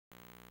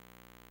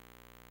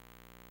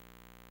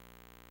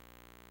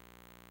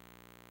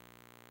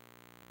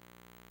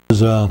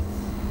is,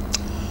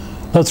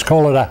 let's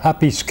call it a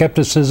happy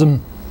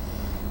skepticism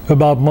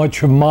about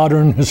much of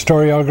modern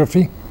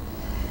historiography,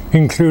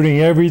 including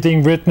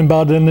everything written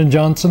about Lyndon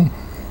Johnson.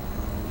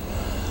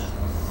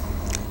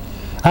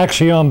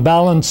 Actually, on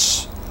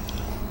balance,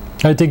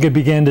 I think it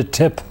began to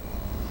tip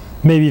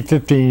maybe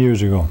 15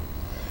 years ago.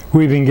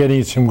 We've been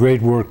getting some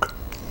great work.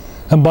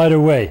 And by the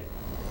way,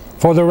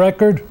 for the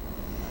record,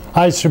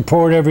 I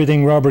support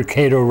everything Robert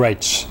Cato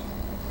writes.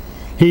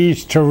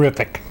 He's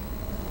terrific.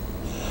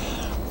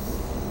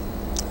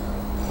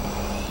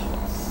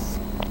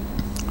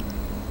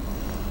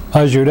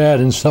 I should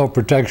add, in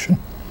self-protection,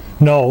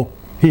 no,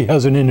 he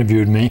hasn't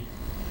interviewed me.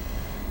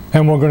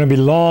 And we're going to be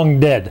long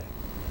dead,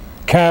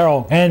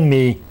 Carol and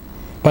me,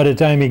 by the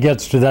time he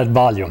gets to that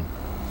volume.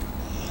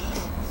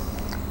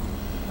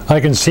 I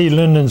can see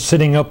Lyndon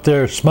sitting up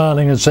there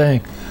smiling and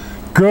saying,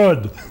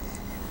 "Good."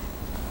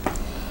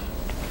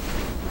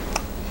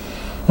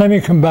 Let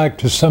me come back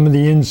to some of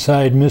the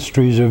inside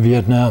mysteries of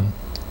Vietnam,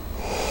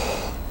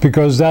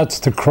 because that's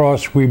the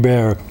cross we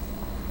bear.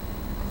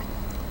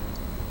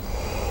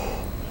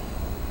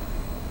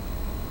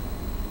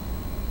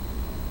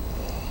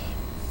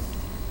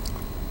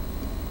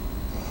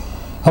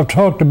 I've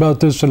talked about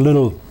this a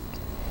little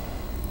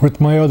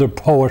with my other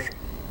poet,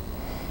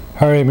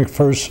 Harry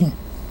McPherson,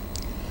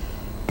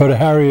 but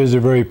Harry is a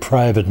very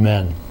private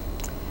man,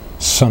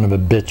 son of a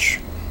bitch.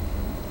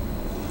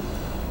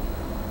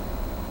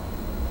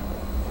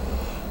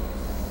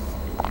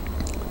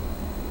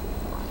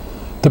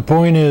 The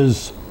point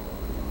is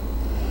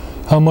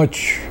how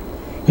much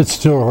it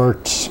still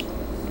hurts.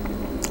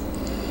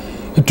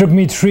 It took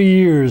me 3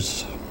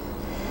 years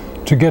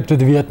to get to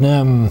the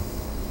Vietnam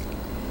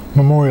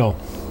Memorial.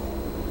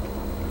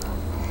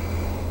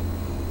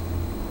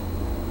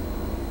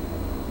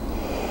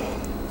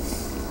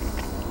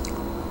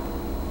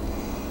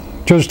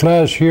 Just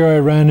last year I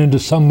ran into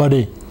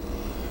somebody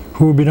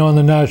who had been on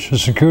the National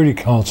Security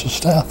Council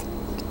staff,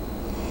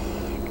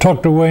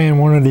 tucked away in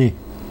one of the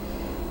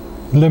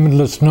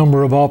limitless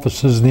number of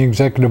offices in the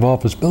Executive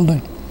Office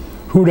building.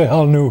 Who the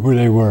hell knew who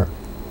they were?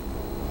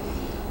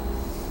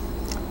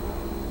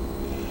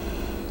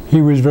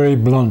 He was very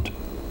blunt.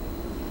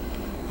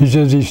 He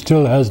says he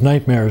still has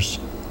nightmares.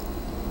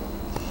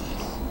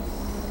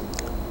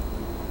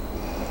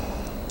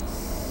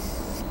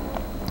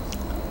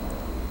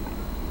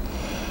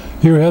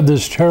 You have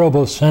this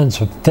terrible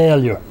sense of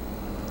failure.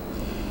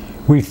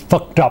 We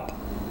fucked up.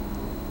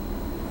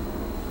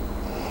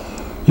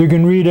 You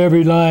can read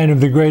every line of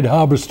the great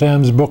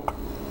Halberstam's book,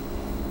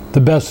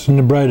 The Best and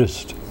the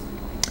Brightest.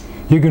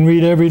 You can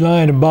read every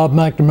line of Bob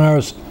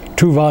McNamara's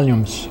 2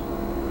 volumes.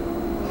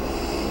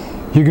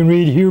 You can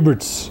read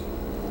Hubert's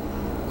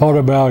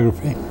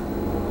autobiography.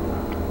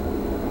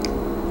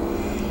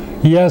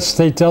 Yes,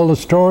 they tell the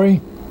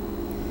story,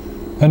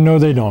 and no,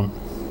 they don't.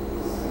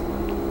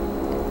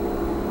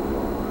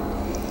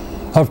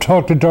 I've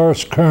talked to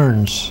Doris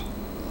Kearns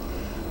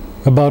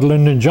about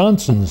Lyndon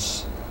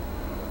Johnson's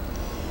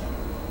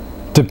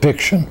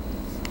depiction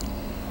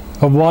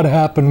of what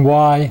happened,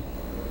 why,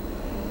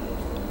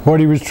 what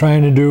he was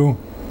trying to do,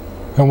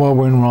 and what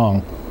went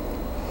wrong.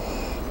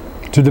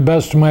 To the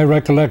best of my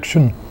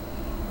recollection,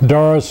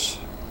 Doris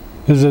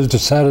is as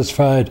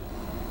dissatisfied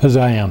as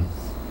I am.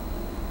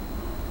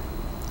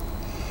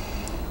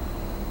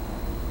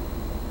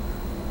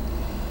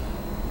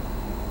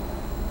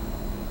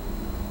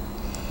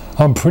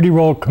 I'm pretty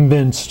well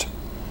convinced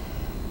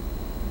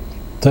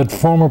that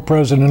former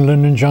President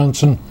Lyndon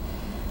Johnson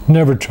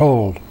never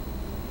told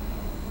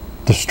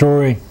the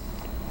story,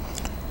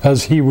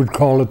 as he would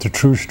call it, the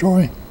true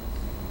story.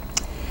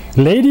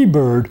 Lady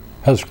Bird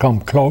has come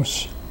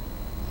close,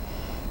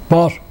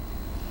 but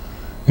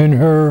in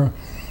her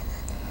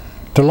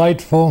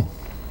delightful,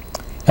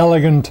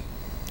 elegant,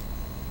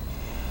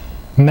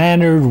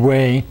 mannered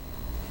way,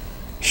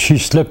 she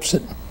slips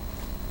it.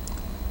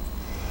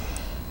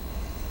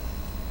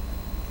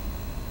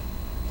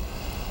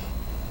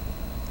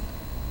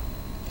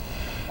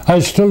 I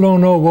still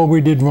don't know what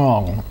we did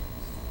wrong.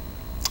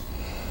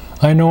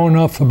 I know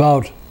enough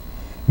about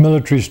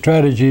military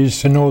strategies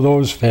to know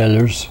those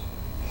failures.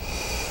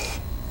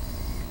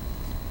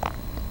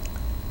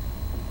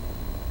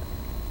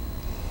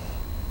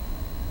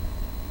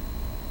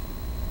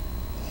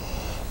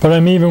 But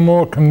I'm even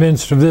more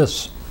convinced of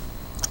this.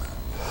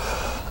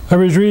 I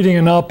was reading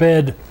an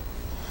op-ed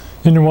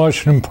in the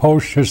Washington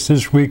Post just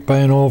this week by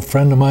an old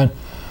friend of mine,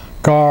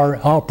 Gar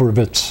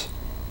Alperovitz,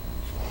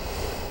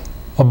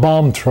 a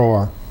bomb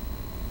thrower.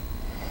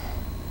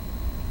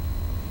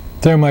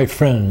 They're my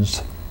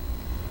friends,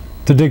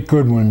 the Dick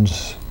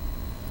Goodwins,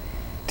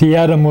 the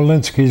Adam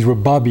Walensky's were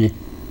Bobby.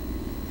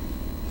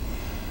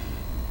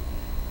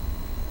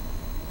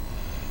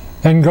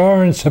 And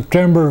Gar in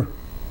September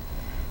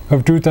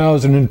of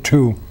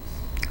 2002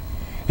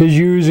 is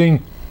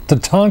using the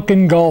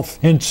Tonkin Gulf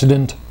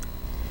incident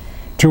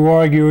to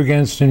argue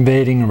against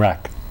invading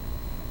Iraq.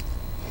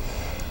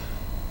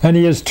 And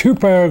he has 2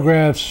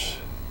 paragraphs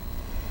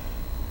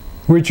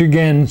which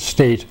again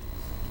state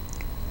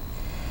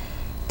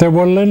that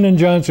what Lyndon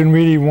Johnson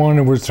really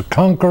wanted was to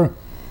conquer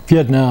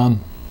Vietnam,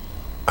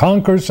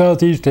 conquer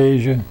Southeast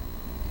Asia,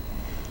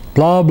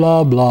 blah,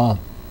 blah, blah.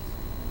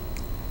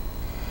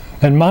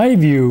 In my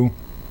view,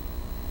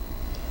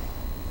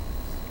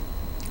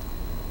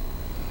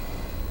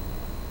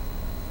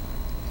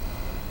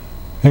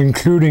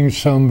 including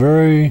some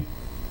very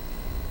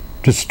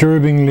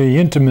disturbingly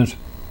intimate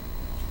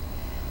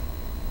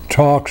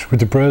talks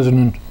with the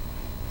president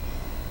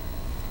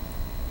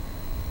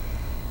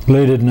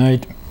late at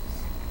night,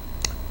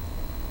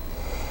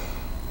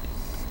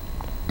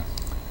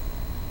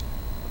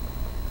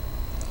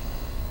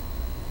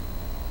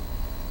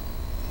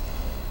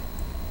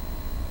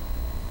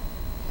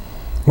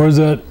 was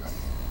that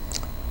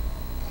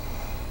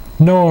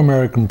no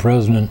American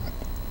president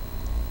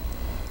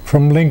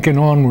from Lincoln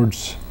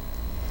onwards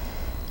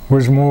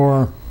was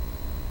more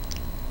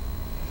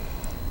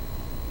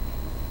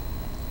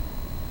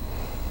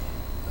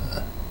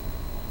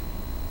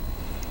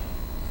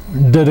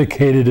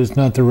dedicated is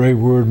not the right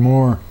word,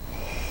 more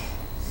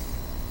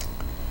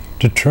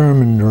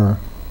determined, or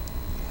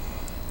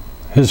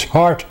his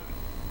heart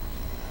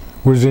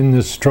was in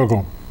this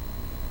struggle.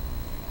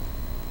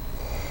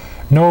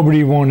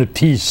 Nobody wanted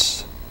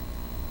peace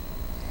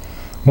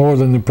more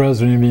than the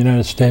President of the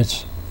United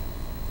States.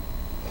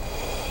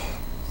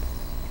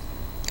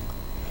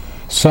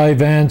 Cy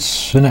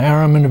Vance and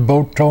Harriman have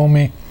both told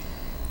me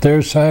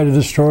their side of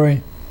the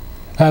story,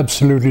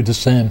 absolutely the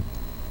same.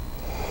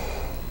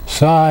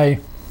 Cy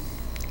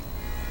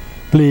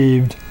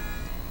believed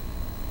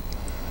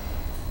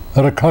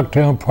at a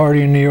cocktail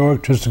party in New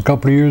York just a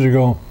couple of years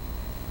ago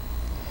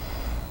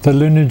that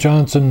Lyndon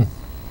Johnson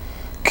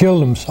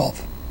killed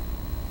himself.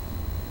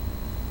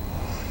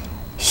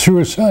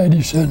 Suicide,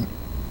 he said.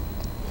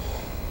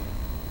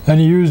 And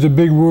he used a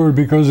big word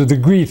because of the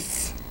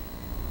grief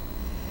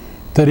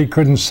that he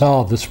couldn't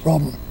solve this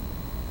problem.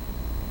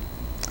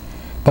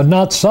 But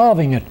not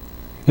solving it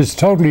is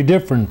totally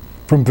different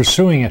from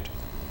pursuing it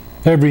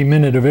every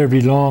minute of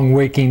every long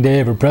waking day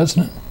of a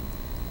president.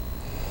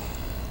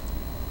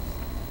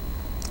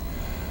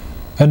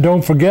 And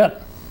don't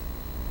forget,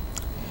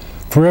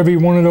 for every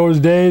one of those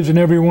days and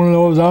every one of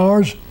those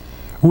hours,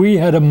 we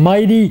had a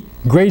mighty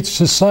Great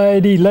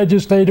Society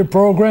legislative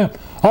program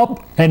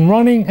up and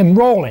running and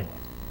rolling.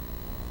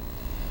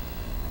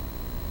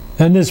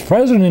 And this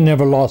president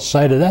never lost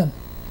sight of that.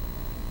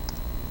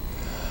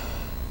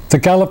 The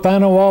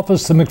Califano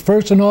office, the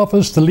McPherson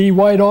office, the Lee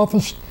White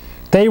office,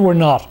 they were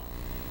not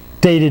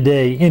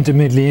day-to-day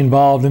intimately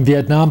involved in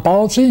Vietnam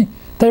policy.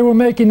 They were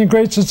making the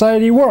Great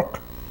Society work.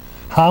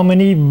 How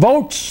many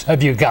votes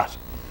have you got?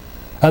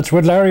 That's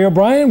what Larry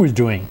O'Brien was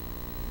doing.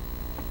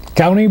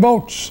 Counting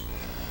votes,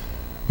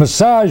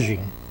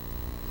 massaging,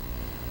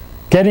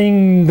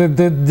 getting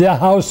the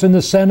House and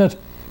the Senate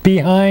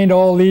behind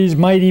all these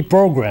mighty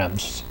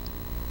programs.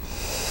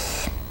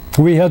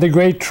 We had the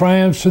great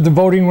triumphs of the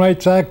Voting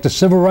Rights Act, the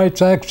Civil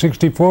Rights Act,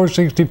 64,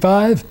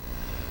 65.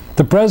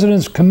 The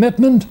president's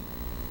commitment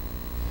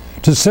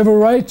to civil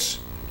rights,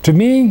 to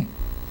me,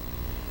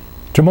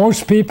 to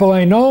most people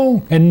I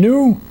know and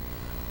knew,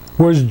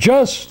 was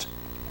just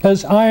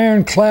as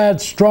ironclad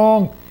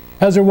strong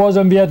as it was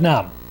in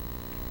Vietnam.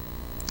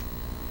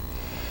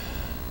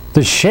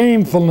 The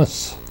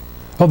shamefulness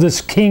of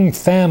this King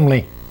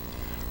family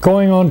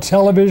going on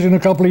television a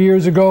couple of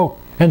years ago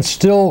and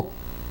still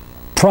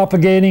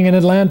propagating in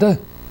Atlanta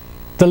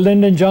that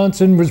Lyndon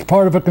Johnson was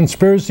part of a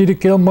conspiracy to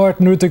kill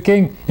Martin Luther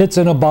King, it's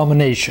an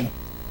abomination.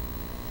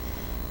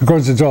 Of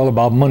course, it's all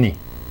about money.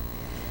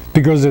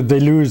 Because if they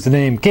lose the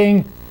name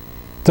King,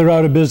 they're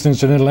out of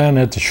business in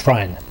Atlanta at the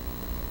Shrine.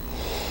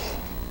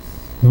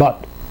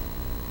 But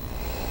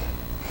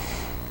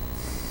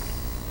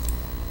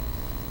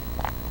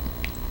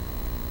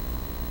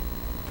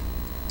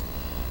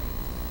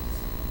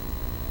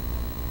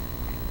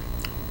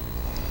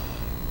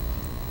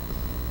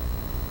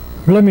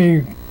let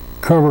me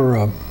cover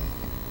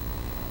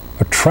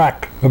a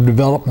track of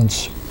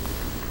developments.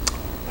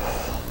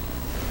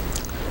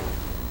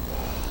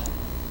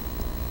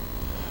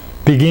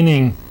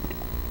 Beginning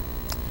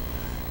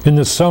in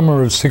the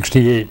summer of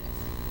 '68.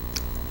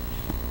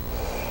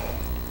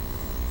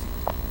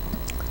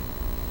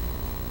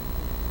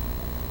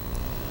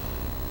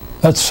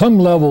 At some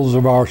levels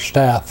of our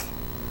staff,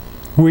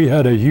 we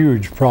had a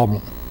huge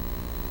problem.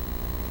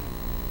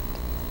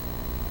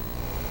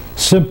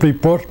 Simply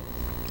put,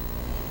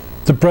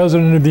 the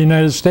President of the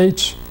United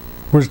States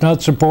was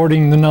not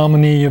supporting the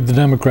nominee of the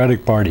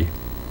Democratic Party.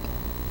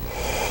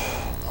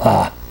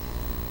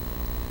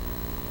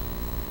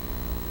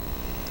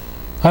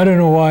 I don't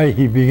know why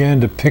he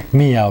began to pick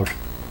me out.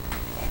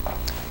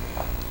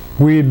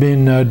 We had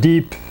been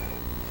deep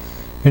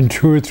in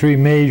 2 or 3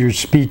 major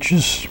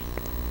speeches.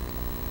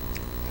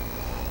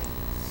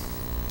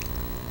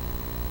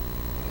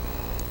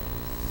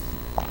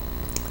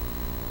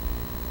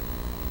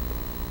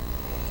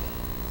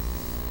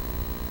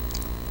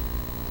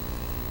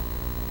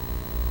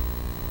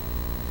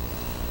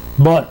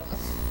 But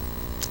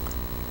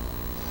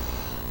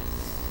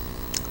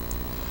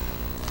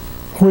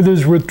with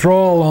his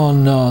withdrawal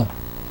on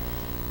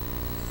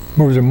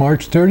what was it,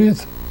 March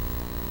 30th?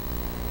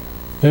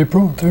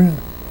 April 30th?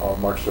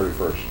 March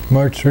 31st.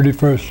 March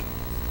 31st.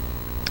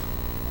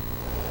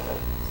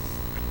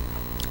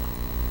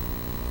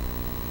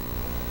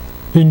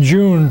 In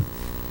June,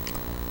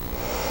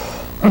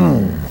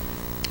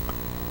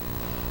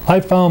 I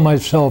found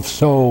myself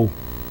so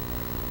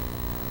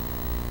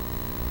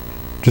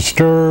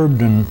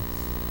disturbed and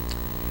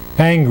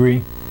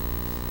angry,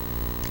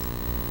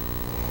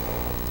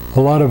 a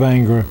lot of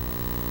anger,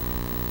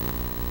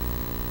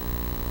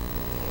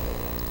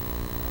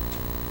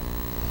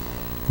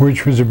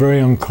 which was a very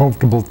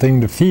uncomfortable thing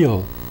to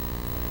feel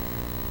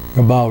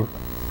about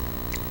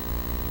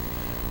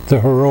the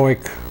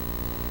heroic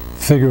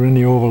figure in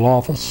the Oval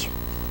Office.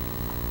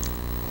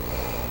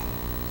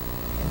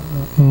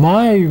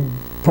 My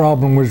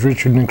problem was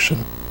Richard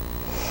Nixon.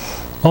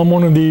 I'm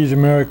one of these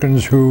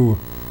Americans who,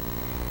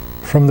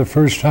 from the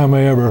first time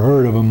I ever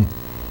heard of him,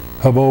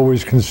 have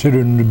always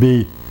considered him to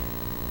be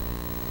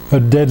a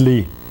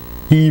deadly,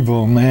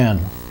 evil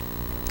man.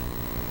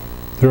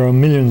 There are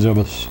millions of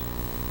us.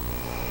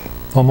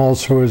 I'm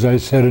also, as I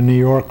said, a New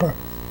Yorker.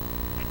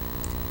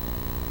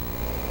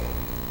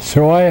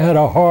 So I had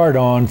a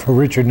hard-on for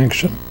Richard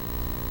Nixon,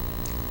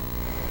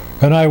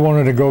 and I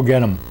wanted to go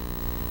get him.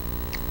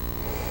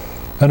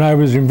 And I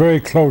was in very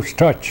close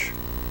touch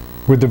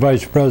with the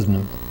Vice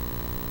President.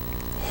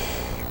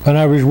 And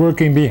I was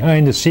working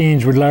behind the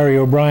scenes with Larry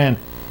O'Brien,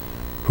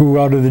 who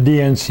out of the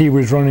DNC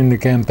was running the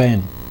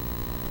campaign.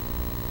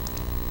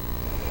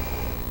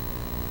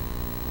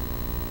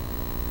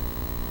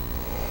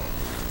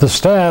 The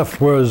staff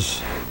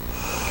was,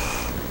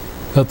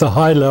 at the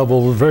high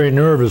level, very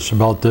nervous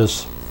about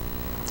this.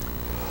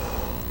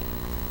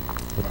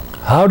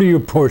 How do you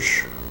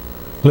push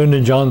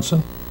Lyndon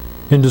Johnson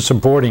into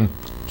supporting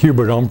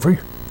Hubert Humphrey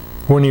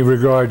when he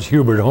regards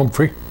Hubert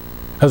Humphrey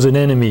as an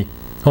enemy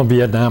of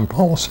Vietnam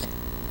policy?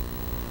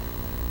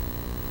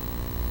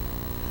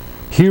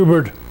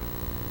 Hubert,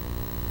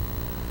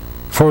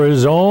 for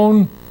his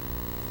own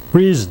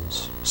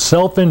reasons,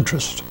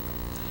 self-interest,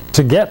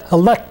 to get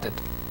elected,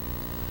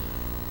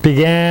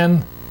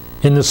 began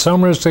in the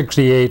summer of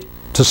 '68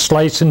 to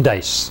slice and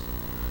dice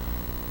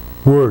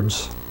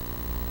words,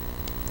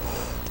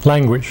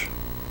 language.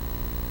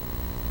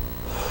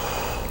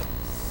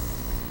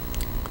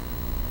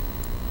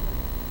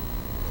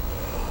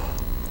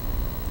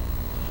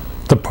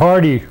 The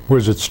party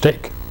was at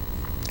stake.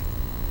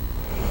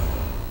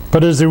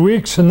 But as the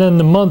weeks and then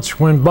the months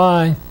went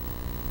by,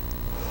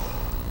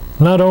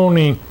 not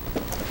only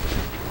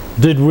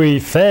did we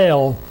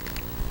fail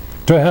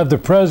to have the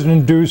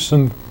president do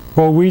some,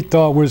 what we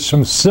thought was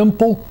some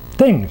simple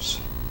things.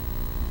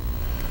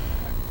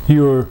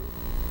 You're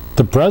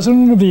the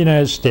president of the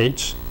United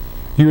States,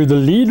 you're the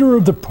leader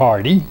of the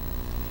party,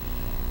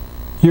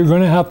 you're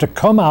going to have to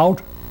come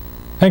out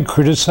and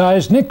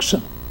criticize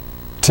Nixon.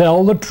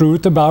 Tell the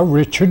truth about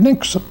Richard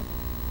Nixon.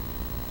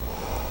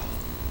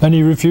 And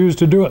he refused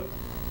to do it.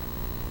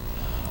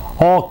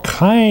 All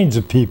kinds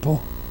of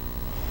people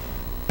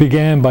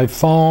began by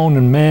phone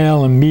and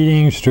mail and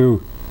meetings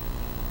to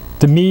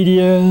the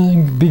media,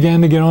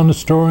 began to get on the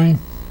story.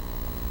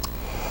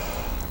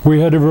 We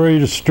had a very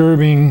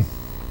disturbing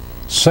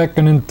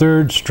second and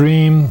third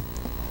stream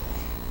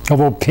of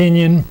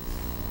opinion,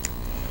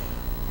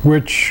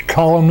 which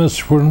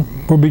columnists were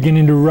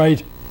beginning to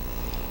write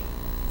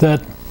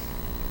that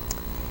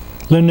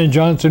Lyndon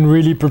Johnson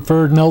really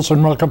preferred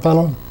Nelson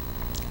Rockefeller.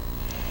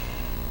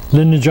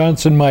 Lyndon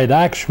Johnson might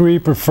actually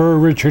prefer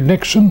Richard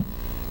Nixon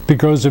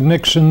because of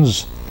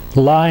Nixon's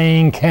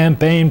lying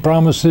campaign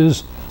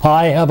promises.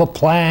 I have a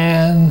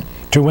plan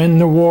to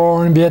end the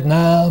war in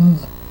Vietnam.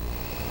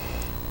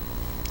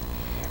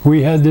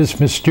 We had this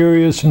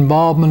mysterious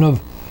involvement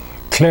of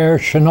Claire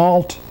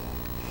Chennault.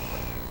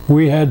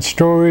 We had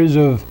stories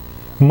of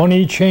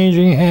money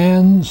changing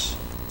hands.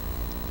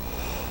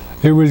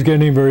 It was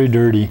getting very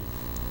dirty.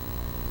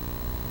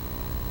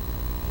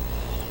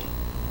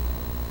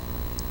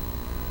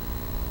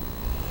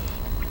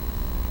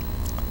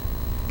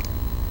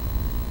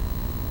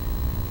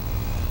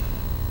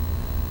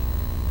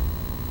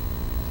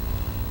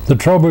 The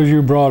troubles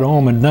you brought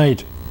home at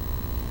night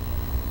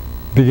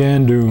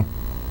began to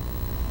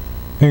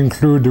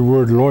include the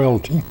word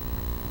loyalty.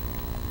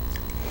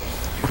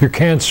 You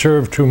can't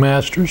serve two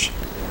masters,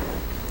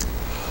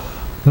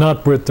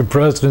 not with the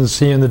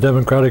presidency and the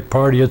Democratic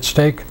Party at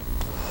stake,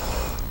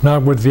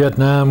 not with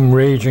Vietnam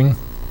raging,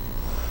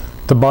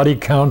 the body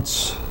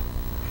counts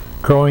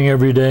growing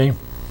every day.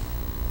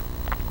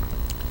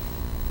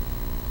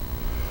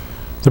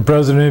 The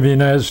President of the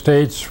United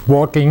States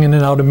walking in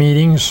and out of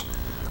meetings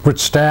with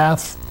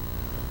staff,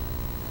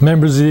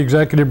 members of the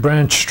executive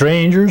branch,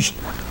 strangers,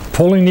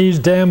 pulling these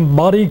damn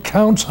body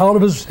counts out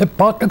of his hip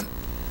pocket.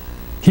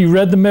 He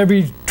read them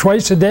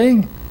twice a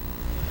day.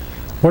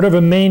 Whatever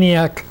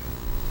maniac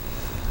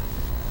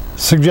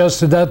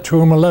suggested that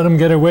to him and let him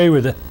get away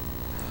with it.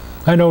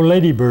 I know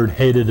Lady Bird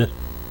hated it,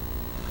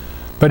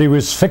 but he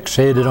was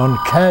fixated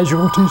on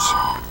casualties.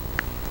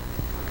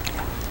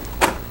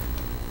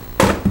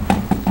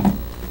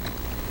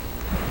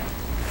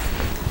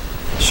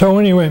 So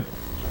anyway,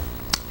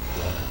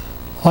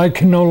 I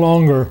can no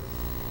longer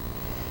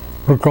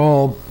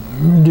recall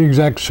the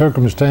exact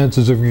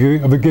circumstances of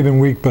a given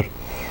week, but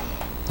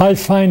I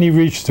finally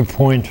reached the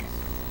point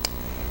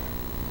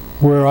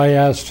where I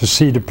asked to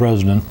see the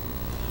president,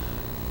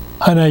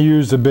 and I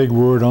used a big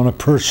word on a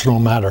personal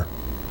matter.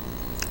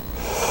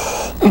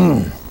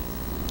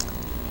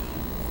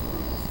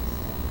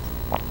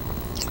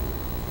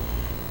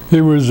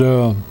 It was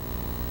a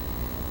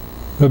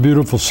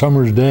beautiful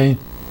summer's day.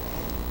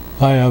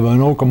 I have an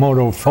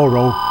Okamoto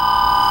photo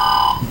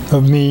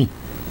of me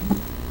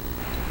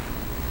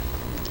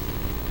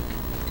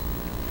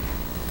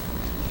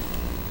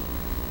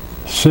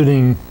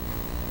sitting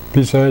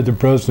beside the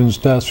president's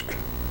desk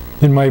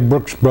in my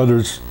Brooks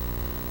Brothers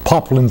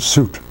poplin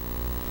suit.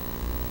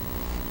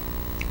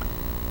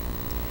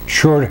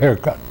 Short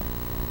haircut.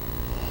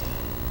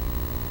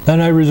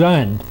 And I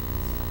resigned.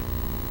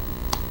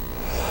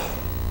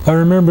 I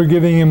remember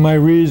giving him my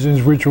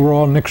reasons, which were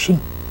all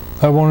Nixon.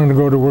 I wanted to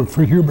go to work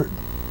for Hubert.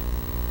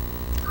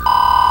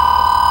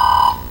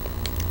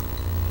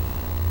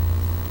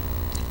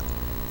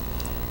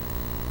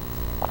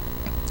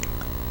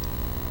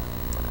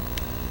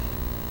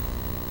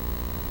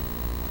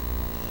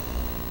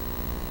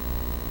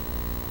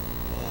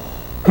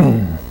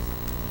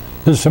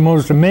 It's the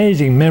most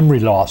amazing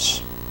memory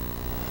loss,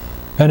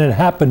 and it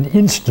happened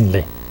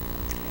instantly.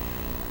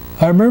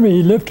 I remember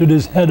he lifted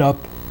his head up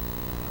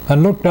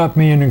and looked at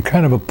me in a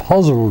kind of a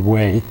puzzled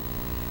way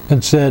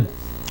and said,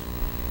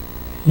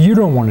 "You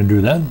don't want to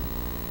do that."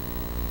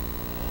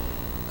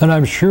 And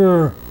I'm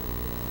sure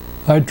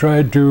I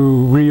tried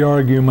to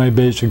re-argue my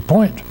basic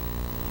point.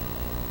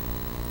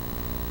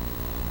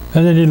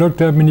 And then he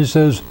looked at me and he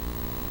says,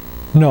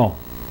 "No.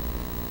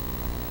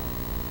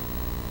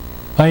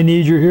 I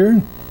need you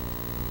here,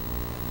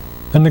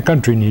 and the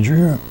country needs you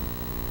here."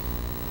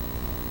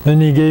 Then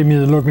he gave me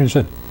the look and he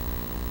said,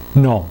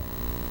 "No."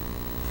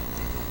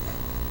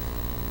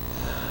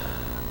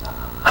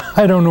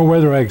 I don't know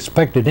whether I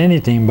expected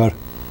anything, but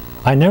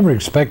I never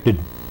expected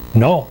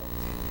no.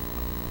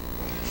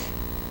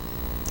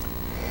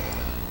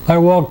 I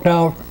walked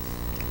out,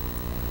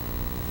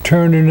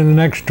 turned into the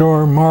next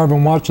door,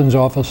 Marvin Watson's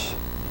office.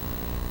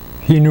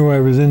 He knew I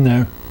was in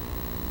there,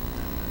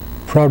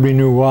 probably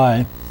knew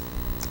why.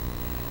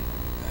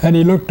 And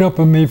he looked up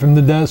at me from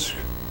the desk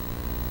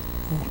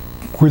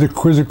with a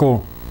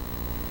quizzical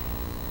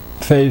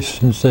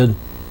face and said,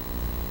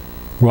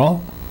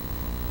 "Well?"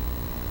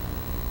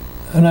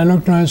 And I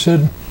looked and I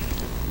said,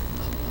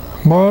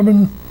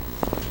 "Marvin,"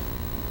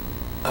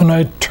 and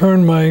I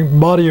turned my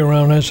body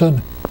around. I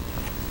said,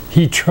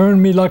 "He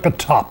turned me like a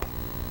top."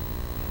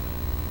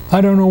 I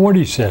don't know what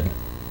he said.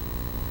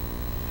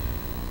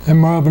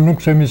 And Marvin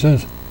looks at me and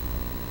says,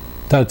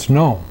 "That's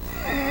no."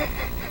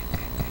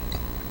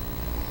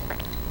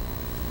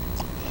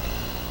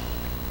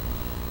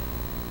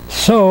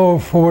 So,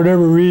 for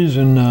whatever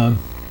reason,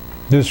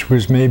 this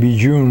was maybe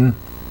June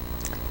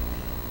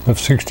of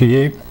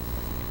 '68,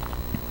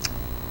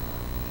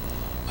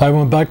 I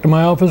went back to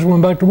my office and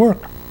went back to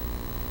work.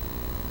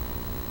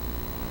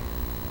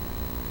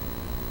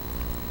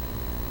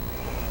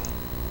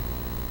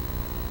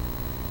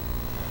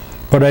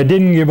 But I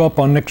didn't give up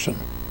on Nixon.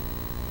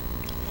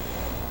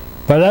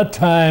 By that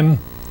time,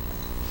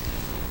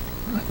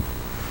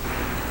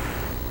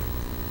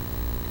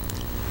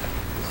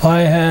 I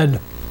had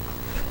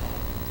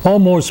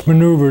almost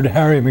maneuvered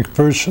Harry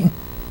McPherson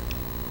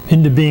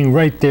into being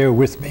right there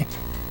with me.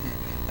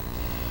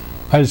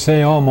 I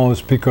say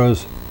almost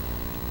because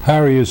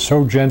Harry is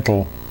so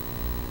gentle,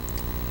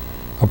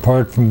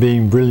 apart from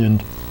being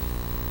brilliant.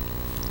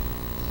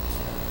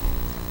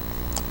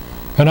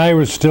 And I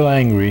was still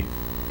angry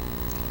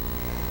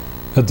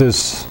at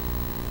this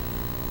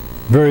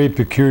very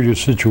peculiar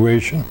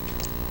situation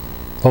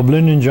of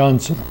Lyndon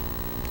Johnson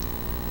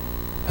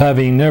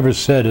having never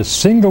said a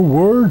single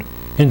word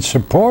in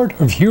support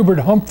of Hubert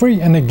Humphrey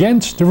and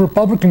against the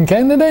Republican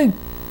candidate.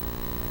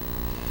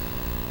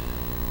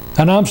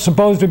 And I'm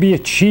supposed to be a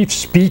chief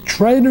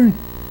speechwriter?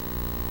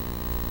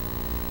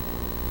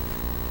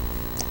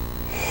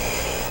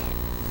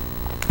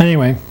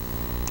 Anyway,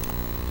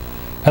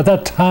 at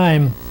that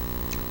time,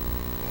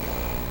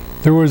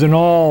 there was an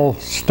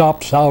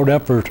all-stops-out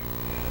effort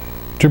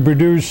to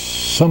produce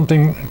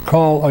something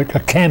called a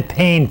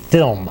campaign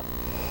film.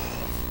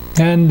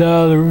 And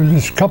there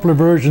was a couple of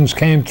versions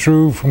came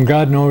through from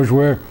God knows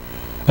where,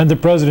 and the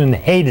president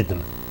hated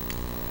them.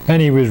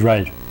 And he was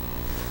right.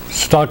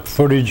 Stock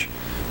footage,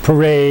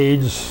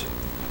 parades,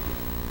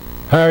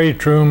 Harry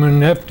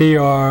Truman,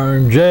 FDR,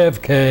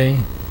 JFK.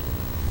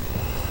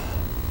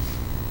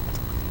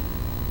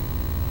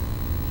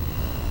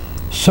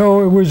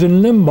 So it was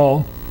in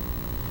limbo.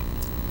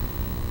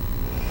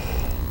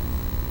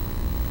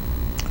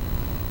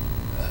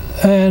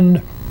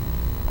 And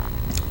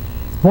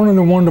one of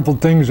the wonderful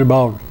things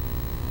about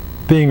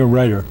being a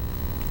writer,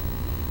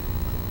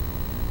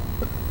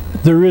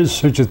 there is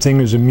such a thing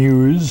as a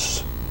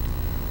muse.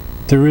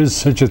 There is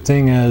such a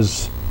thing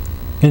as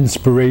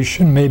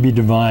inspiration, maybe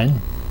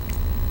divine.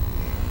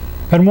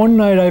 And one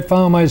night I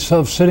found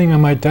myself sitting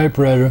on my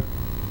typewriter,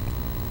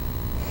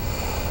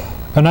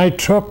 and I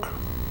took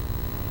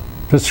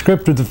the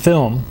script of the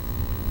film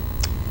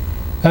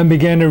and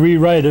began to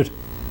rewrite it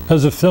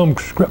as a film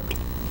script.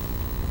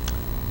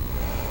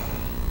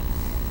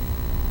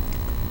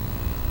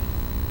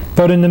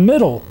 But in the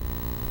middle,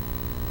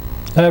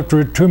 after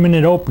a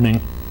 2-minute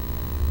opening,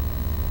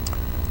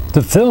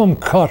 the film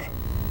cut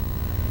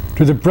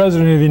to the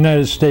President of the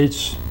United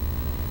States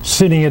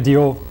sitting at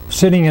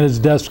his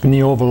desk in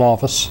the Oval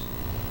Office,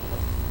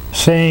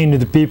 saying to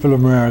the people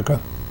of America,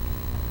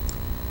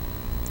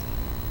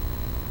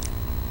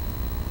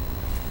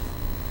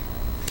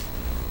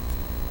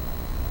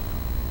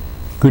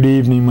 "Good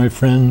evening, my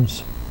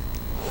friends.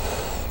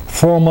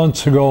 4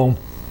 months ago,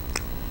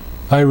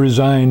 I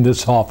resigned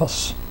this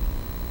office.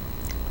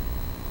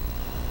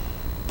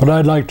 But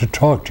I'd like to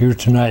talk to you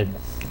tonight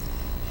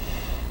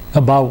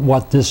about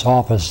what this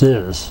office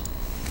is."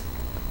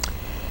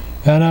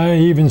 And I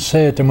even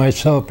say it to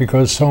myself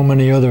because so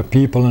many other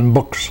people and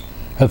books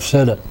have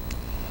said it.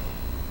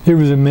 It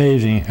was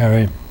amazing,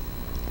 Harry.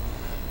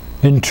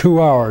 In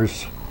 2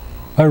 hours,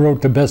 I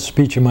wrote the best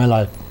speech of my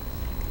life.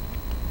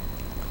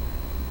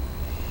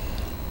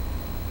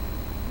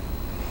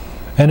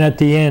 And at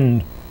the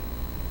end,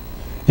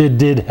 it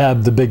did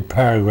have the big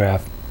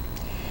paragraph.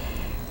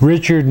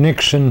 Richard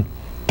Nixon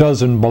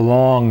doesn't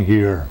belong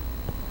here.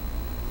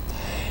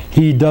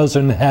 He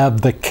doesn't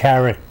have the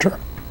character.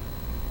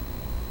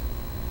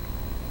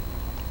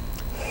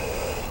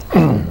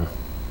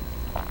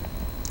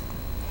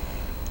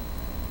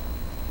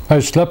 I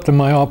slept in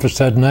my office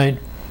that night.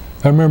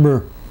 I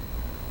remember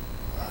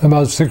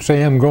about 6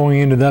 a.m. going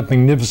into that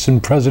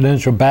magnificent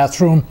presidential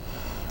bathroom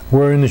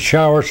where in the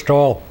shower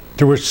stall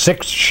there were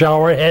 6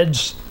 shower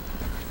heads,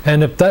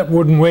 and if that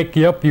wouldn't wake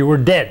you up, you were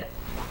dead.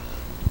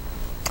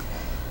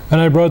 And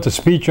I brought the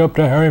speech up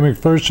to Harry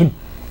McPherson.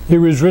 It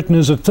was written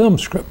as a film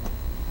script.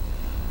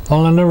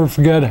 I'll never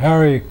forget,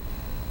 Harry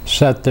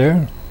sat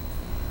there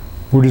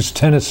with his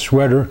tennis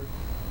sweater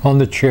on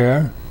the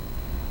chair,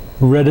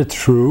 read it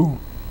through,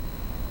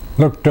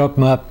 looked up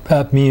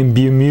at me in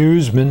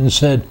bemusement and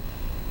said,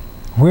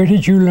 "Where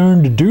did you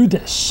learn to do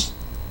this?"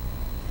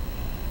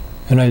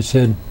 And I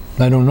said,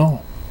 "I don't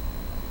know."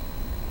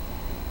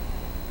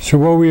 So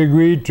what we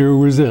agreed to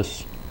was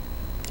this.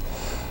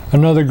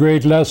 Another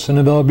great lesson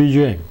of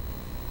LBJ.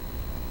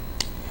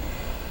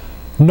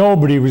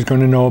 Nobody was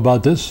going to know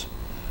about this.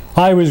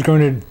 I was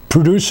going to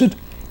produce it,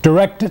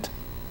 direct it,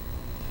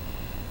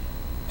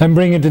 and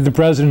bring it to the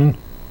president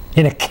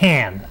in a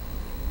can.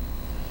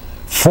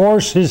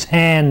 Force his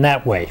hand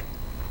that way.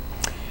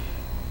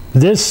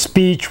 This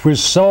speech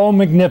was so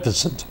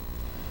magnificent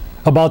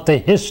about the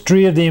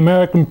history of the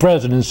American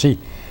presidency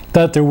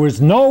that there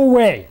was no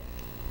way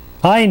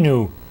I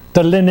knew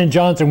that Lyndon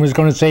Johnson was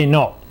going to say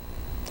no.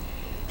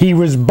 He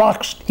was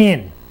boxed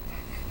in.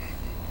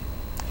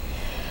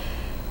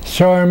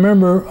 So I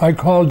remember I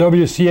called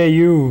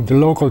WCAU, the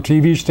local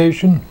TV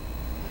station,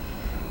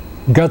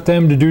 got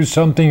them to do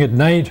something at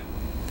night.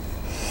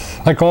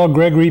 I called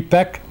Gregory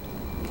Peck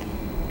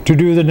to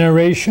do the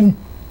narration.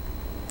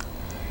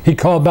 He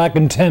called back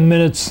in 10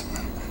 minutes.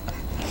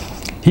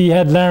 He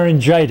had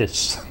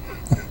laryngitis.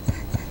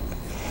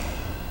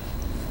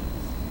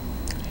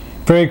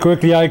 Very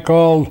quickly I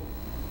called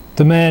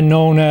the man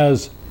known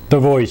as The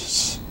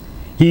Voice,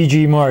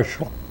 E.G.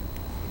 Marshall,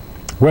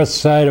 West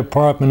Side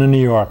apartment in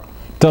New York.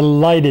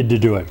 Delighted to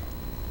do it.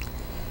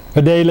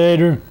 A day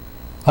later,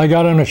 I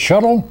got on a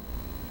shuttle,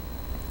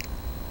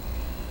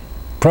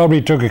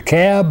 probably took a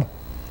cab,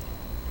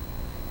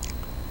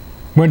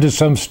 went to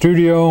some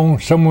studio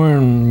somewhere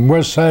in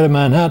West Side of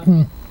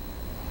Manhattan,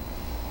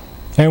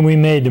 and we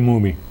made the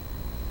movie.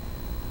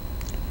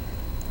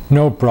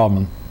 No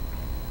problem.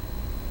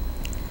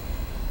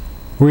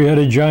 We had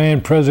a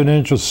giant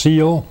presidential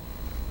seal.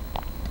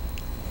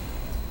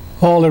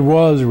 All it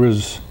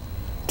was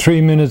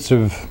 3 minutes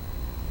of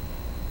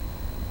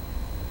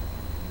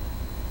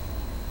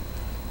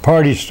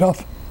party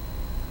stuff,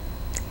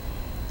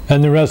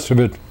 and the rest of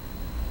it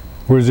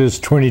was this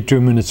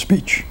 22-minute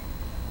speech.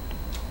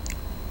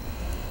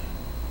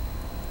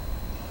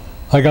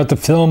 I got the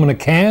film in a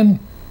can,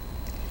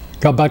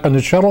 got back on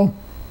the shuttle,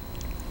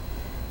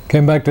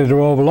 came back to the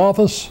Oval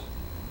Office,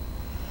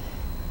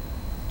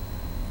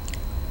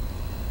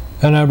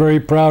 and I'm very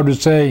proud to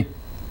say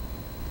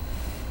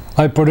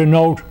I put a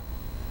note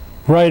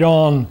right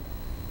on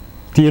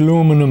the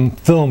aluminum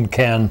film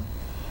can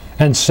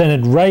and sent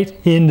it right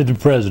into the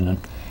president.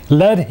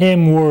 Let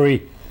him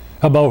worry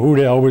about who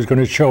the hell was going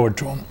to show it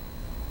to him.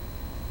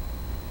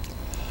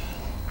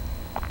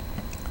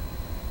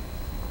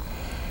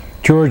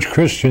 George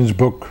Christian's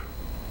book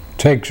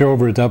takes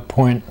over at that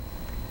point.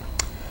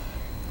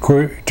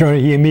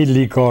 He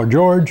immediately called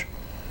George.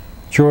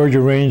 George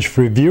arranged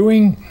for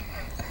viewing,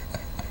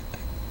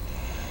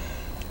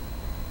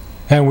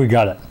 and we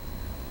got it.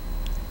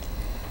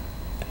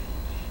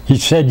 He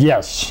said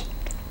yes.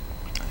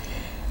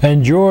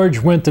 And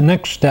George went the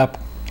next step.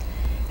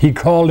 He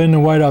called in the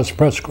White House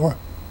press corps,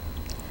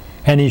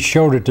 and he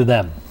showed it to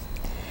them.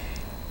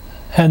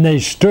 and they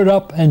stood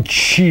up and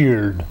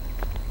cheered.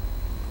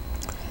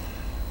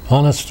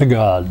 Honest to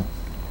God.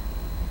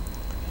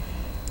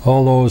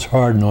 All those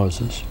hard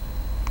noses.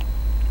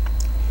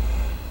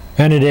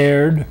 And it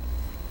aired,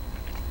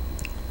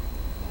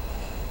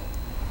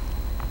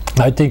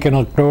 I think in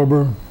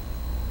October.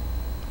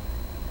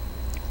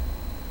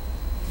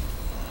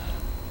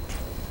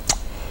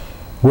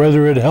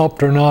 Whether it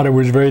helped or not, it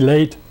was very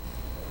late.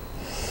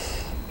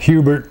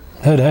 Hubert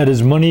had had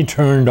his money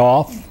turned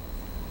off.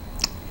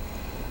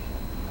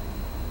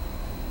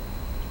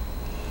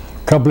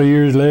 A couple of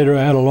years later,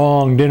 I had a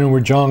long dinner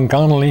with John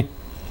Connolly,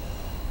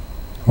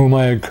 whom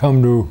I had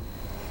come to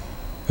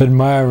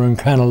admire and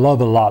kind of love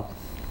a lot.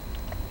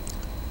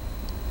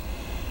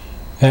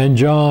 And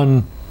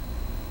John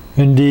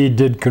indeed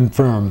did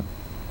confirm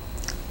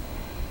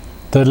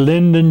that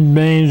Lyndon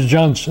Baines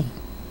Johnson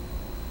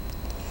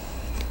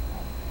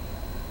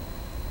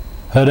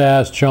had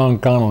asked John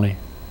Connolly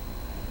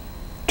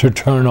to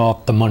turn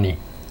off the money.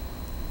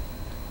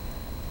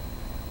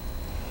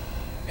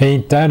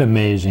 Ain't that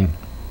amazing?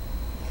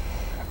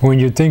 When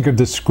you think of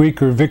the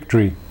squeaker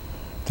victory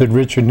that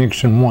Richard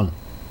Nixon won.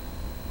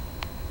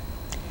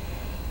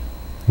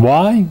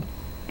 Why?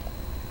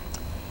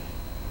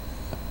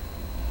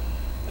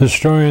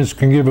 Historians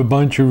can give a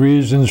bunch of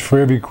reasons for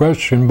every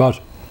question, but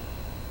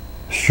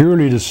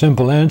surely the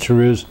simple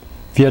answer is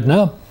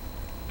Vietnam.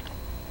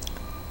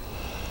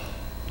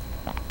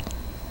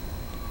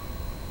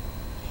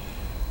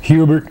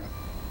 Hubert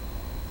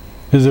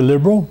is a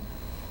liberal.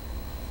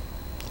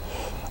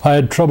 I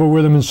had trouble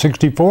with him in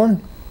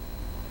 '64.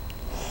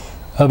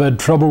 I've had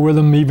trouble with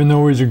him even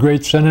though he's a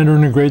great senator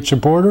and a great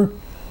supporter.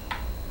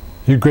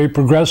 He's a great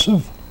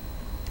progressive.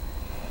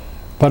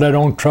 But I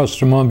don't trust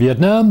him on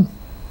Vietnam.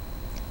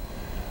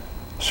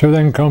 So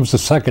then comes the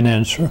second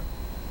answer.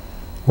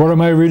 What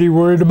am I really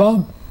worried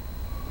about?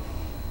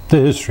 The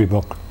history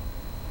book.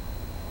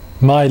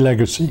 My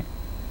legacy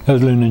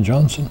as Lyndon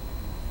Johnson.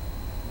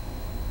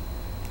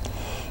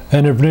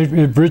 And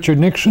if Richard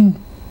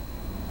Nixon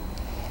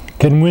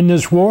can win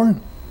this war,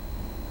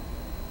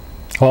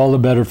 all the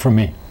better for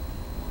me.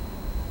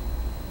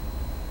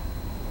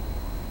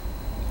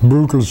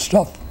 Brutal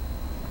stuff.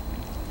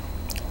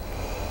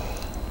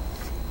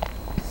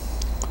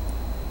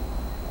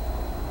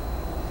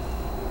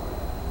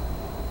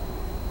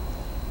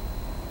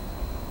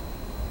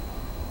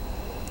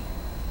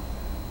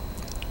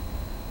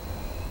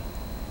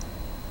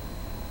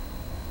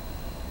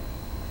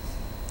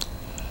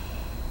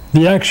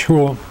 The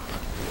actual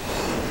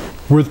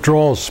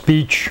withdrawal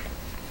speech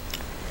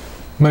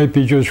might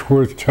be just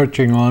worth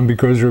touching on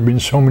because there have been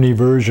so many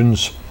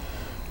versions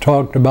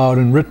talked about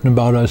and written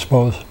about, I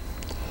suppose.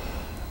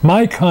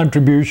 My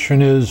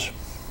contribution is,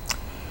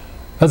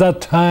 at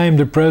that time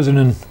the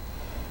president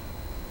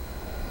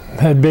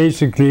had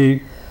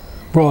basically,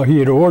 well, he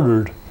had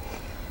ordered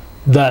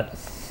that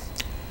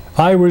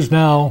I was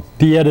now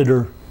the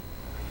editor,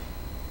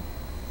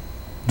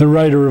 the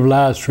writer of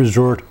last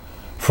resort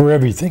for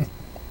everything.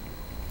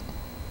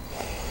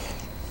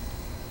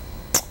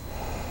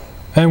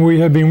 And we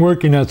had been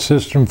working that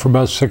system for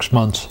about 6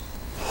 months.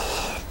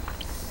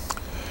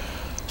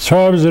 So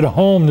I was at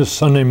home this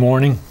Sunday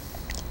morning.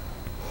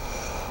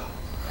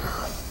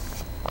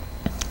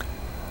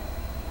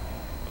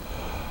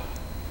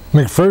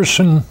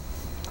 McPherson,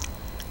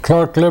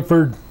 Clark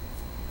Clifford,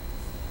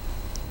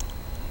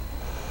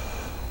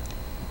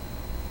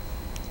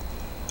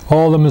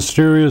 all the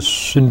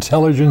mysterious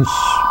intelligence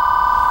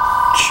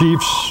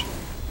chiefs,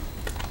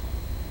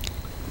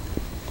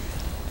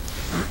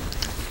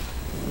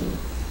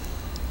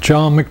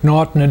 John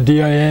McNaughton at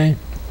DIA.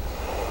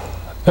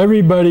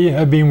 Everybody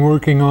had been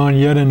working on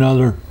yet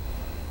another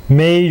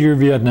major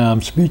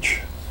Vietnam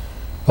speech,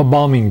 a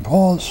bombing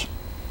pause.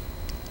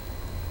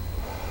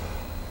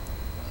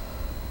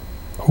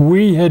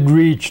 We had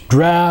reached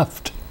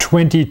draft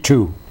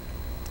 22.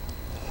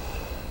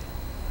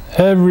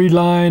 Every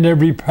line,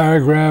 every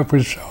paragraph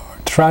was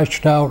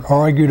thrashed out,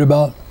 argued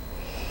about.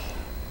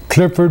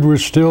 Clifford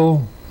was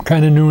still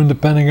kind of new in the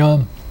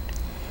Pentagon.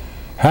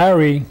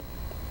 Harry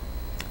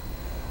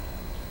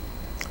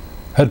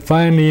had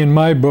finally, in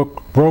my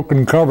book,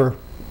 broken cover,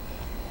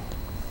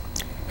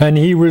 and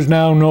he was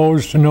now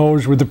nose to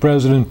nose with the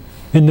president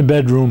in the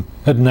bedroom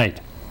at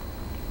night.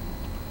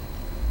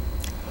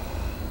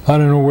 I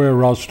don't know where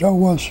Rostow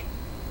was.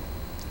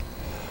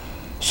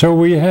 So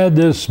we had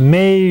this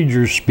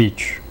major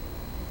speech.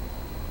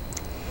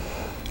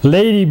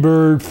 Lady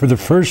Bird, for the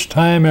first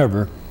time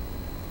ever,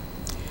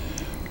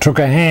 took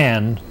a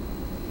hand,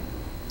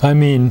 I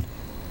mean,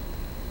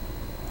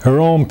 her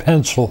own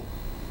pencil,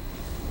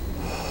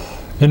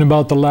 in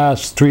about the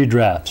last 3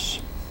 drafts.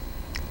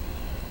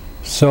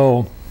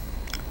 So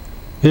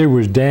it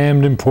was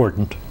damned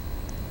important.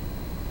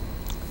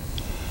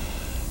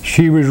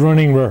 She was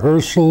running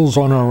rehearsals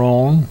on her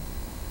own.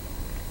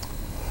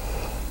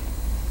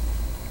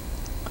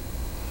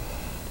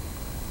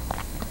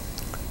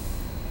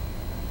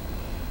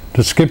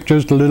 To skip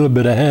just a little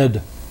bit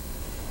ahead,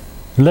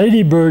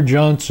 Lady Bird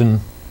Johnson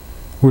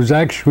was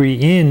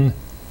actually in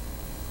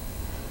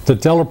the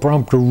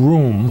teleprompter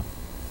room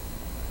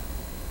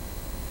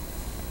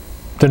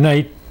the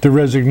night the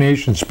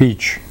resignation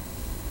speech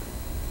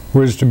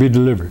was to be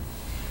delivered.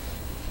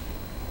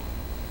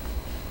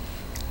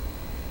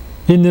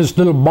 In this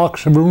little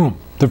box of a room,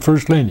 the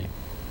First Lady.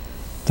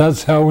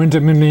 That's how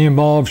intimately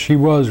involved she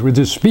was with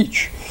this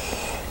speech.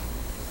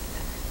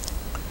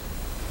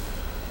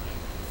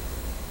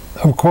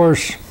 Of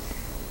course,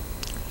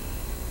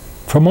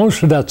 for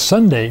most of that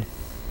Sunday,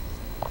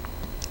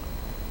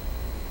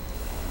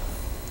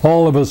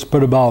 all of us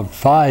but about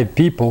 5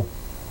 people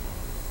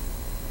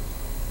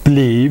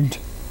believed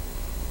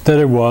that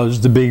it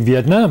was the big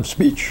Vietnam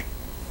speech.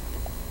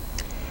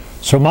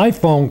 So my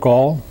phone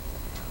call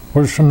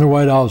was from the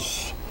White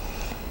House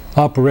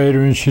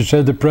operator, and she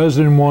said, the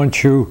president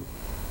wants you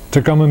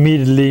to come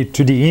immediately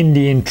to the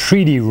Indian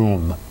Treaty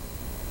Room.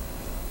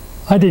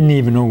 I didn't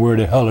even know where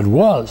the hell it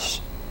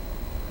was.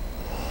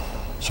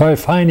 So I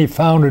finally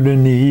found it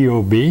in the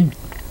EOB.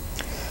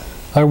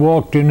 I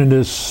walked into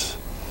this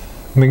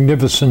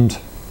magnificent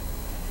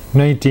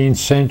 19th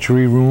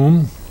century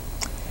room,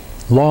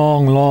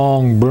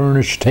 long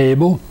burnished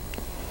table,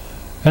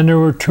 and there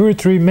were 2 or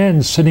 3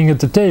 men sitting at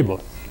the table,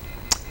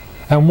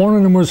 and one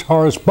of them was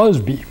Horace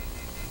Busby.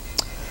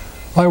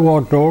 I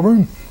walked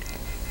over,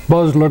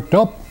 Buzz looked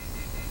up,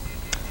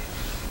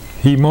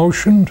 he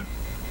motioned,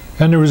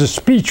 and there was a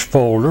speech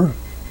folder,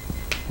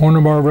 one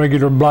of our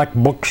regular black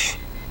books,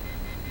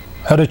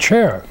 at a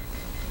chair.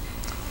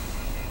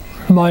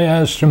 I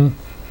asked him,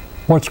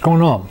 what's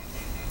going on?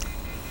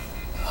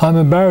 I'm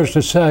embarrassed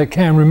to say I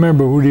can't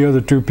remember who the other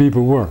 2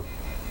 people were,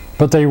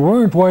 but they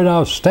weren't White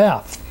House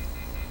staff.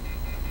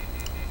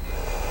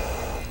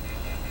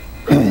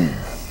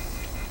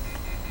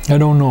 I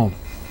don't know.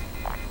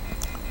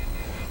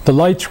 The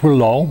lights were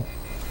low,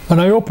 and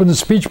I opened the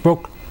speech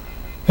book,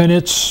 and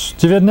it's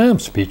the Vietnam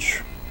speech,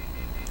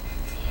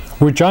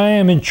 which I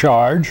am in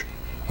charge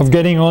of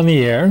getting on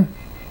the air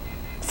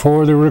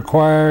for the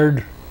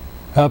required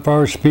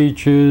half-hour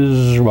speech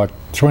is, what,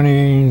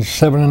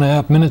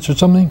 27.5 minutes or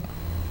something?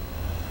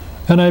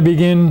 And I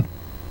begin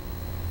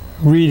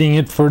reading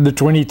it for the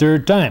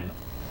 23rd time.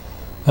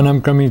 And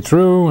I'm coming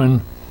through,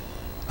 and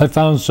I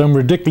found some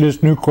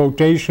ridiculous new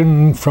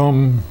quotation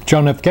from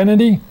John F.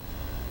 Kennedy,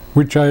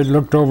 which I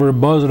looked over at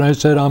Buzz and I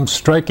said, I'm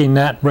striking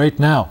that right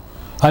now.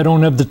 I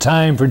don't have the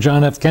time for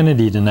John F.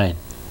 Kennedy tonight.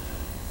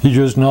 He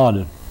just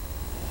nodded.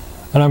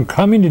 And I'm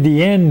coming to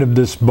the end of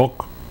this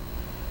book,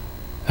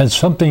 and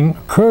something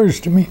occurs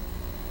to me.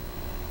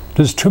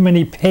 There's too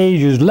many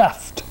pages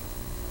left.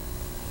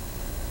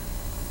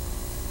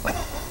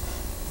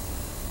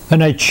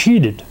 And I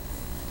cheated.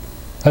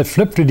 I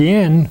flipped to the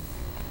end.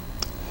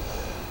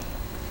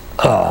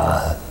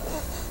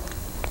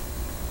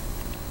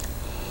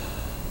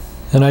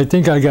 And I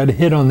think I got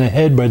hit on the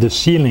head by the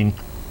ceiling.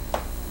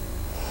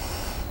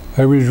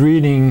 I was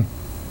reading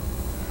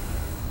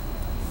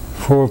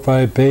 4 or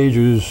 5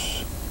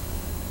 pages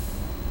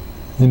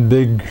in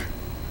big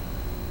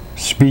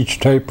speech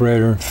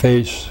typewriter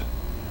face,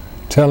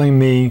 telling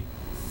me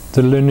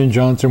that Lyndon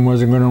Johnson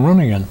wasn't going to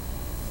run again.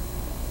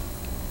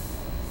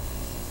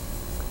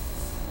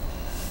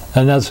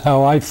 And that's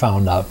how I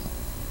found out.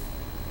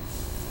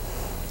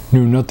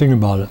 Knew nothing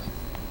about it.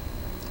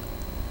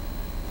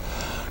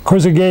 Of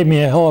course, it gave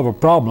me a hell of a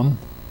problem,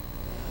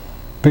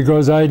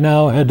 because I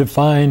now had to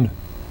find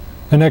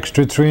an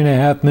extra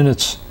 3.5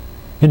 minutes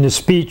in the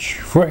speech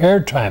for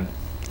airtime.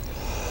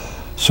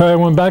 So I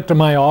went back to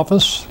my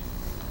office,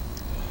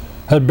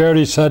 had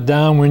barely sat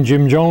down when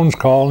Jim Jones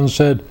called and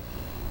said,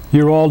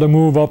 you're all to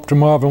move up to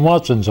Marvin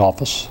Watson's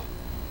office,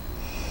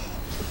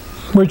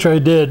 which I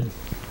did.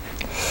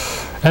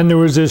 And there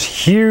was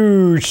this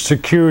huge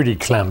security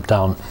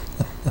clampdown.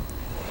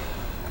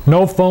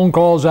 No phone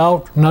calls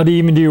out, not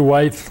even to your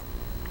wife.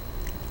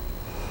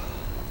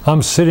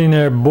 I'm sitting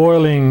there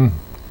boiling.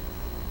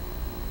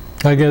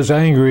 I guess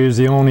angry is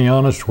the only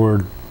honest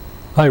word.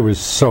 I was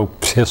so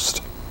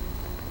pissed.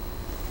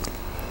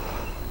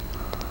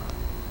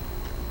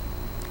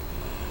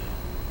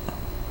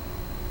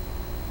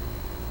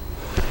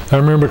 I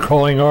remember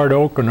calling Art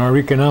Oaken, our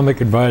economic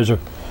advisor,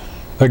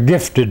 a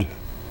gifted,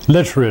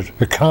 literate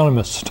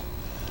economist,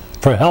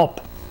 for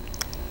help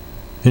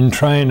in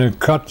trying to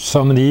cut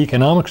some of the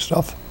economic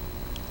stuff.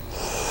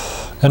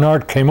 And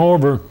Art came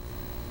over,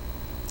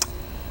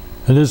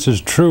 and this is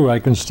true, I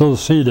can still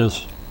see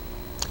this.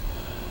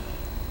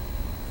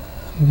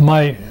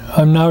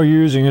 I'm now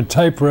using a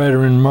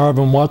typewriter in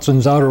Marvin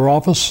Watson's outer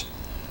office,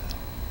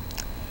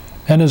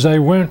 and as I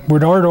went,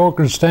 with Art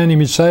Oaken standing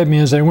beside me,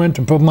 as I went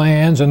to put my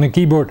hands on the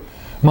keyboard,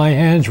 my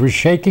hands were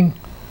shaking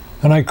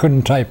and I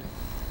couldn't type.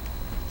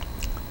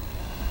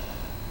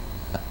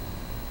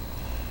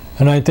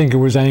 And I think it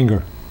was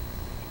anger.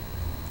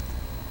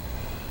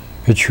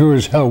 It sure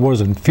as hell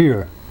wasn't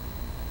fear.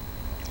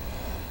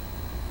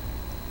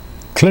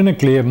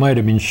 Clinically, it might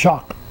have been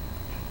shock.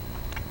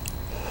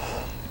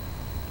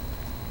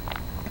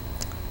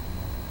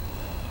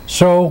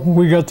 So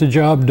we got the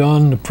job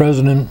done. The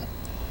president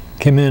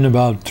came in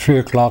about 3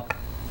 o'clock.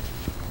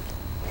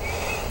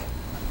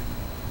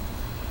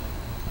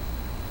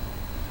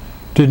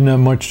 didn't have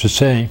much to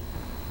say.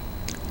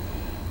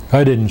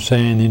 I didn't say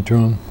anything to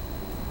him.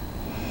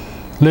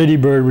 Lady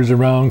Bird was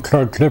around,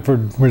 Clark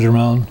Clifford was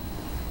around.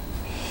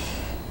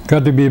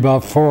 Got to be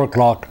about 4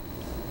 o'clock.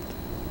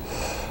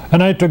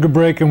 And I took a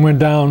break and went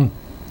down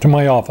to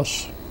my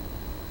office.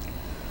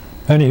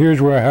 And here's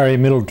where Harry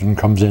Middleton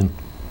comes in,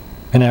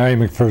 and Harry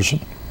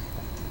McPherson.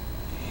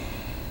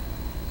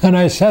 And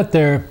I sat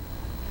there,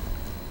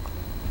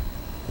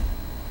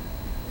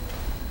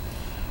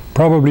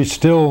 probably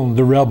still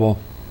the rebel,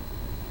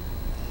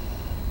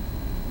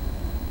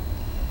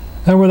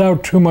 and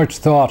without too much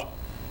thought,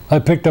 I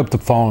picked up the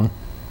phone.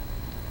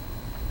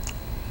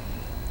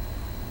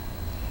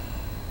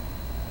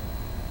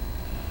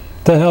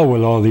 The hell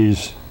with all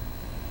these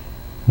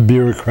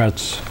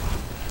bureaucrats,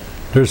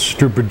 their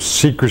stupid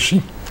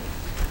secrecy.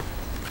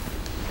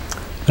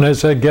 And I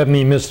said, get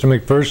me Mr.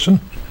 McPherson.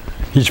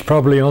 He's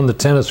probably on the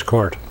tennis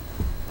court.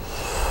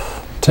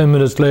 10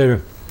 minutes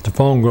later, the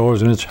phone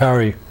goes and it's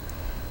Harry.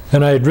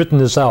 And I had written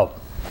this out.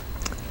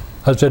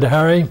 I said,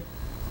 Harry,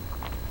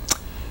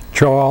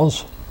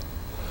 Charles,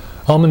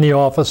 I'm in the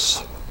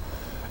office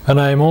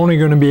and I'm only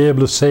going to be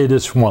able to say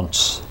this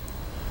once.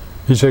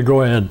 He said,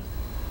 go ahead.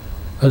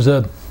 I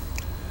said,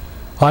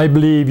 I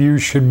believe you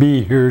should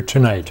be here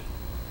tonight.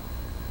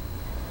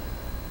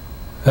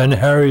 And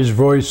Harry's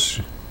voice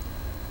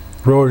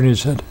rose and he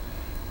said,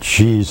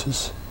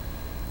 Jesus,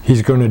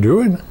 he's going to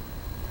do it?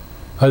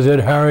 I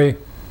said, Harry,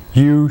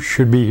 you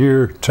should be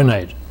here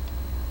tonight.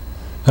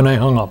 And I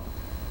hung up.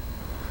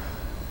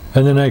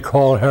 And then I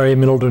called Harry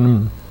Middleton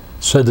and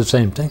said the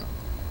same thing.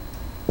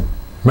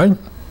 Right?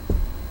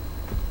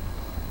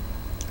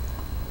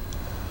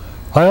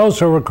 I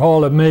also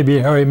recall that maybe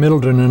Harry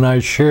Middleton and I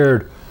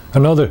shared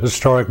another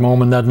historic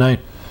moment that night.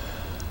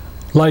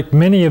 Like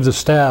many of the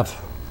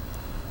staff,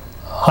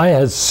 I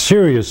had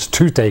serious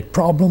toothache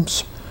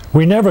problems.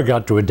 We never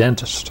got to a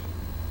dentist.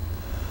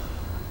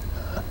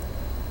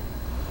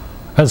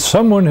 And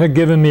someone had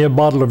given me a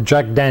bottle of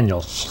Jack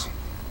Daniels.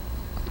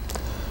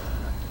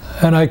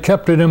 And I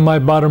kept it in my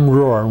bottom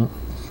drawer.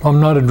 I'm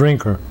not a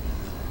drinker.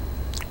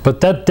 But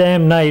that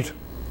damn night,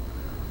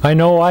 I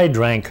know I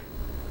drank.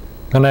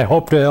 And I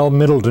hope to hell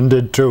Middleton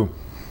did too.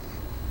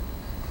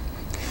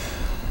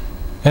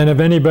 And if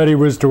anybody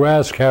was to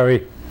ask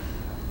Harry,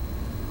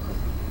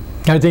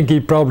 I think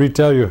he'd probably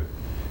tell you,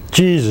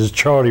 Jesus,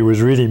 Charlie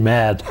was really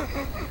mad.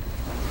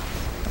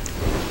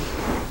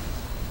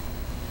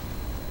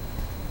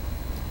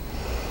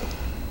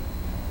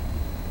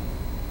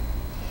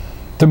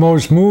 The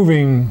most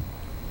moving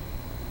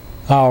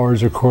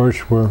hours, of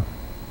course, were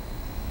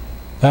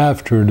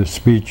after the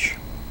speech.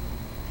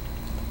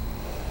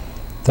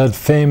 That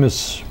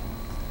famous,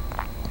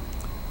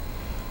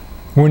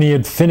 when he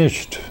had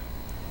finished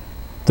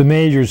the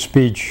major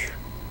speech,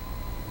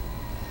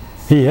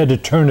 he had to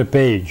turn a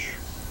page.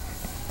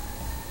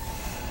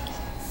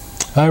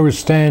 I was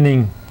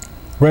standing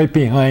right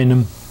behind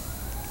him,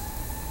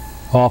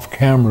 off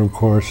camera of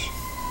course,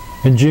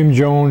 and Jim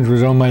Jones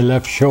was on my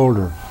left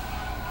shoulder.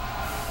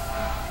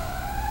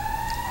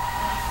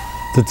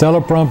 The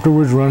teleprompter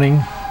was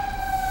running,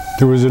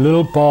 there was a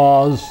little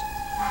pause,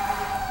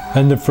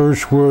 and the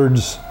first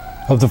words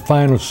of the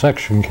final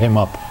section came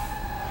up.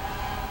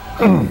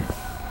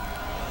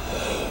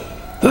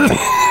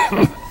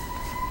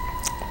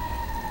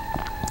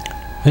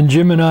 And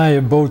Jim and I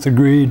have both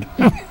agreed.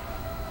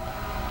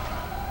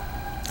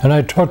 And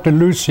I talked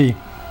to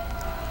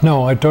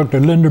I talked to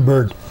Linda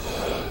Bird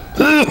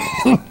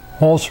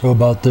also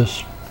about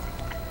this.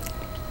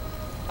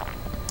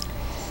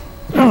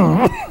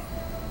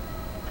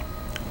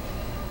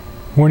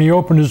 When he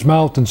opened his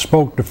mouth and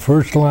spoke the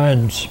first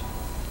lines,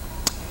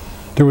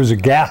 there was a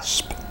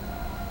gasp.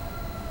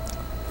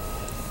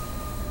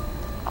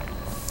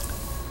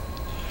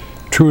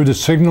 Two of the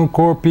Signal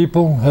Corps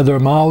people had their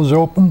mouths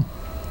open.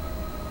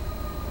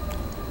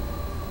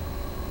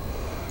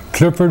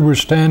 Clifford was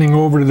standing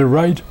over to the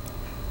right.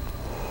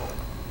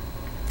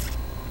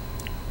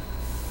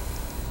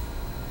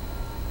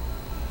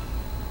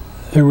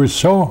 It was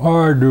so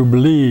hard to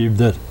believe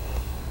that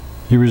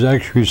he was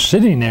actually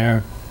sitting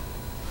there,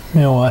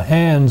 you know, a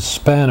hand's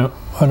span,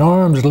 an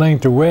arm's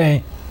length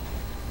away,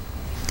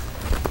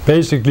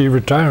 basically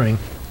retiring.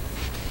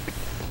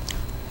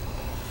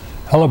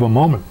 Hell of a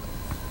moment.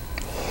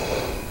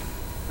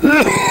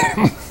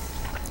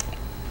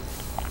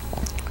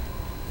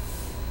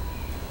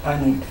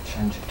 I need to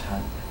change a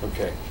tape.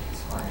 Okay.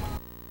 Sorry.